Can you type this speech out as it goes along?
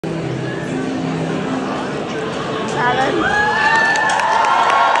Alan.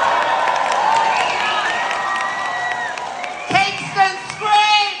 Kingston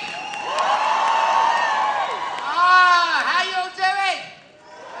Scream! Ah, how you all doing?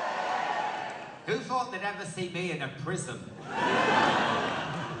 Who thought they'd ever see me in a Pryzm?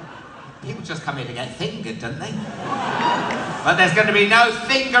 People just come here to get fingered, don't they? But there's going to be no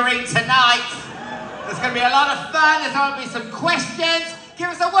fingering tonight. There's going to be a lot of fun. There's going to be some questions. Give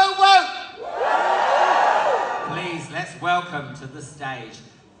us a woo-woo! Please, let's welcome to the stage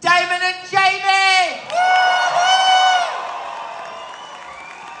Damon and Jamie!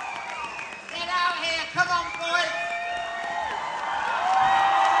 Get out here, come on, boys!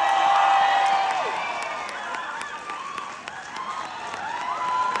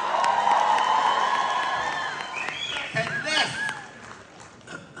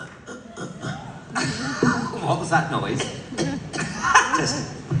 What was that noise?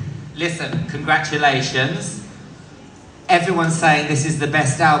 Listen, congratulations. Everyone's saying this is the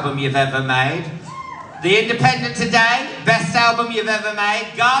best album you've ever made. The Independent today, best album you've ever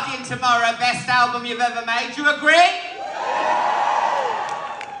made. Guardian tomorrow, best album you've ever made. Do you agree?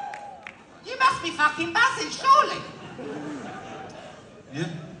 You must be fucking buzzing, surely. Yeah.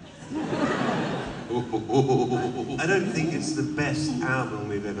 I don't think it's the best album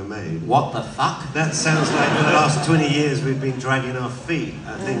we've ever made. What the fuck? That sounds like for the last 20 years we've been dragging our feet.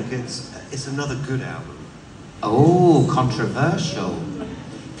 I think it's another good album. Oh, controversial.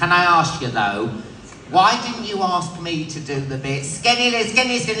 Can I ask you though, why didn't you ask me to do the bit skinny, I,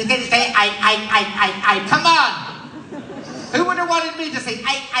 come on! Who would have wanted me to sing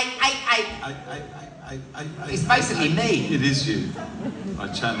I? It's basically me. It is you. I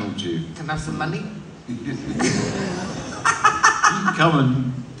channeled you. Can I have some money? You can come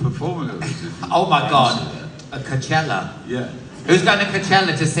and perform it. Oh my God, a Coachella. Yeah. Who's going to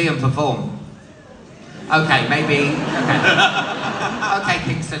Coachella to see him perform? Okay, maybe. Okay, okay,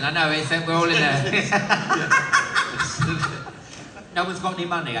 Kingston. I know we're all in there. No one's got any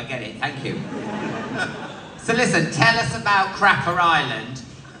money. I get it. Thank you. So listen, tell us about Cracker Island.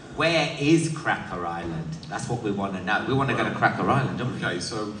 Where is Cracker Island? That's what we want to know. We want to go to Cracker Island, don't we? Okay,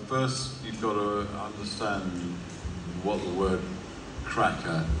 so first you've got to understand what the word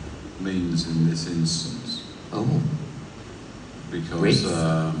cracker means in this instance. Oh. Because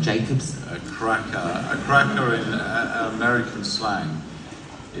Jacobs? A cracker in American slang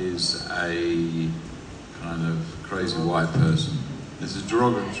is a kind of crazy white person. It's a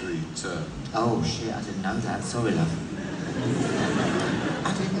derogatory term. Oh shit, I didn't know that. Sorry, love.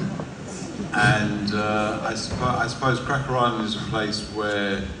 I didn't. And I suppose Cracker Island is a place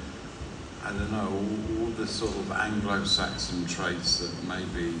where, I don't know, all the sort of Anglo-Saxon traits that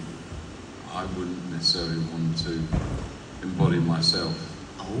maybe I wouldn't necessarily want to embody myself.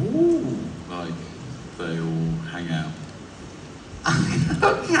 Oh. Like, they all hang out.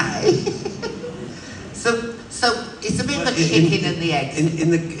 Okay. So it's a bit of a chicken and the egg.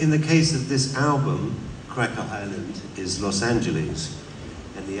 In the case of this album, Cracker Island is Los Angeles.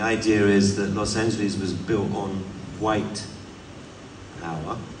 And the idea is that Los Angeles was built on white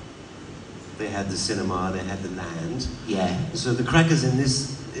power. They had the cinema, they had the land. Yeah. So the crackers in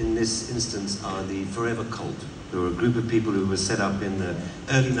this instance are the Forever Cult. They were a group of people who were set up in the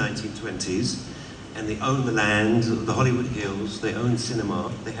early 1920s, and they own the land, the Hollywood Hills, they own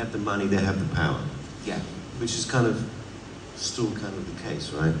cinema, they have the money, they have the power. Yeah. Which is kind of still kind of the case,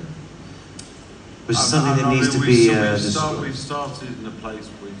 right? Which is something that needs to be destroyed. We've started in a place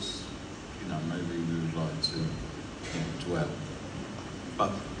which, you know, maybe we would like to dwell.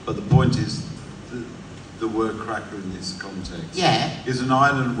 But the point is, the word cracker in this context is an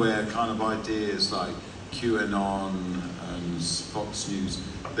island where kind of ideas like QAnon and Fox News,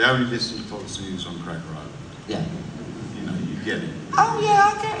 they only listen to Fox News on Cracker Island. Yeah. You know, you get it. Oh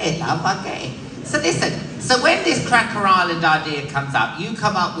yeah, I get it, love, I get it. So listen, so when this Cracker Island idea comes up, you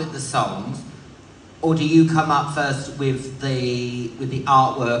come up with the songs, or do you come up first with the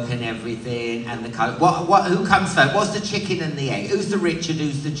artwork and everything and the colour? Who comes first? What's the chicken and the egg? Who's the Richard?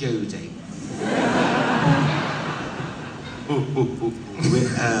 Who's the Judy? Or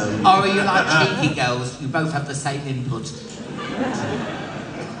are you like cheeky girls? You both have the same input.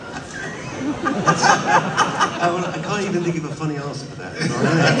 I can't even think of a funny answer for that. So I'm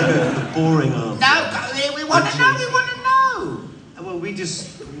going to have to go for the boring answer. No, we want to know. We want to know. Well,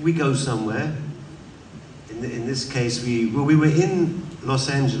 we go somewhere. In this case, we were in Los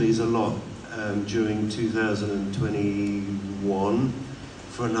Angeles a lot during 2021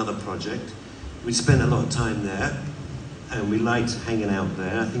 for another project. We spent a lot of time there, and we liked hanging out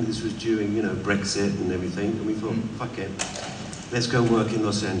there. I think this was during, you know, Brexit and everything, and we thought, fuck it, let's go work in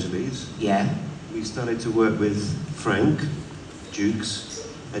Los Angeles. Yeah. we started to work with Frank Dukes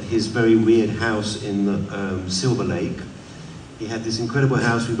at his very weird house in Silver Lake. He had this incredible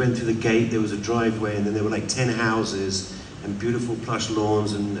house. We went through the gate, there was a driveway, and then there were like 10 houses and beautiful plush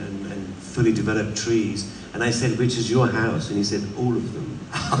lawns and fully developed trees. And I said, which is your house? And he said, all of them.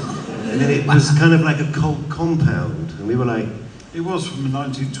 And then it was kind of like a cult compound. And we were like... It was from the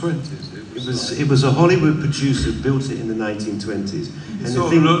 1920s. It was a Hollywood producer built it in the 1920s.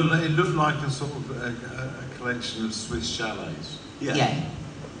 It looked like a sort of a collection of Swiss chalets. Yeah.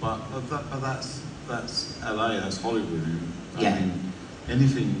 But that's LA, that's Hollywood. I mean,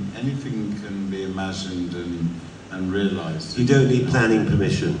 anything can be imagined and realised. You don't need planning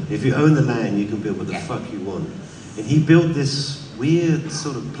permission. If you own the land, you can build what the fuck you want. And he built this weird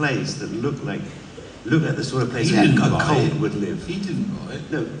sort of place that looked like the sort of place a cult would live. He didn't buy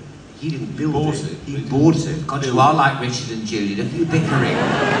it. No, he didn't build it. He bought it. God, you are like Richard and Julie. Look at you bickering.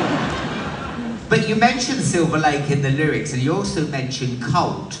 But you mentioned Silver Lake in the lyrics, and you also mentioned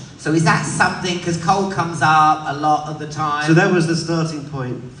cult. So is that something, because cult comes up a lot of the time? So that was the starting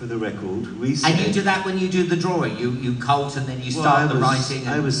point for the record. And you do that when you do the drawing? You cult and then you start the writing?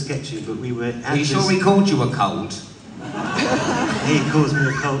 I was sketching, but we were... Are you sure we called you a cult? He calls me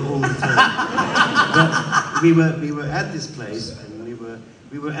a cult all the time. But we were at this place, and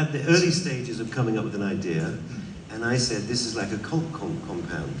we were at the early stages of coming up with an idea, and I said, this is like a cult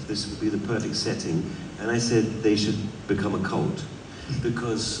compound. This would be the perfect setting. And I said they should become a cult.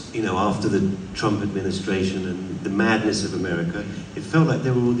 Because, you know, after the Trump administration and the madness of America, it felt like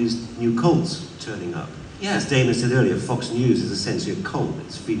there were all these new cults turning up. Yeah. As Damon said earlier, Fox News is essentially a cult.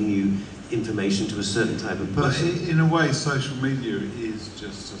 It's feeding you information to a certain type of person. But in a way, social media is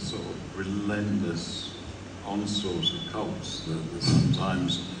just a sort of relentless onslaught of cults that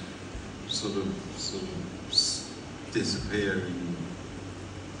sometimes sort of disappear in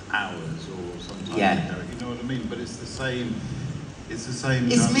hours or sometimes you know what I mean? But it's the same. It's the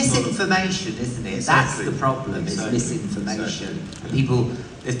same. It's misinformation, isn't it? Exactly. That's the problem. Exactly. It's misinformation. Exactly.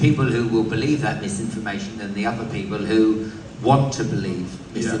 There's people who will believe that misinformation, and the other people who want to believe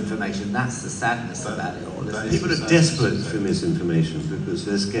misinformation. That's the sadness about it all, isn't it? People are desperate for misinformation because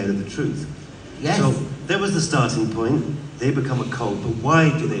they're scared of the truth. Yes. So that was the starting point. They become a cult, but why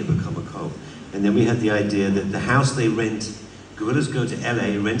do they become a cult? And then we had the idea that the house they rent, Gorillaz go to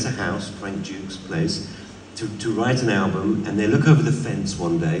LA, rent a house, Frank Duke's place, to write an album, and they look over the fence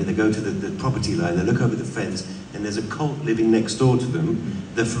one day, they go to the property line, they look over the fence, and there's a cult living next door to them,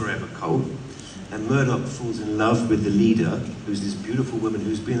 the Forever Cult, and Murdoch falls in love with the leader, who's this beautiful woman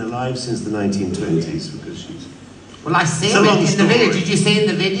who's been alive since the 1920s, because she's... Well, I see her in the video. Did you see in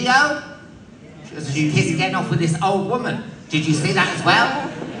the video? She's getting off with this old woman. Did you see that as well?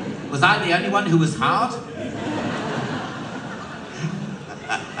 Was I the only one who was hard?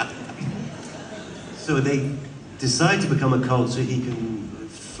 So they decide to become a cult so he can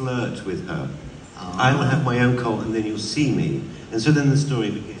flirt with her. Oh. I will have my own cult and then you'll see me. And so then the story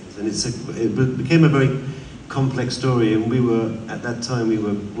begins. And it became a very complex story, and at that time we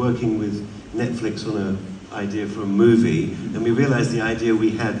were working with Netflix on an idea for a movie, and we realized the idea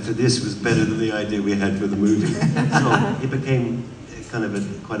we had for this was better than the idea we had for the movie. So it became kind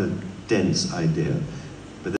of quite a dense idea.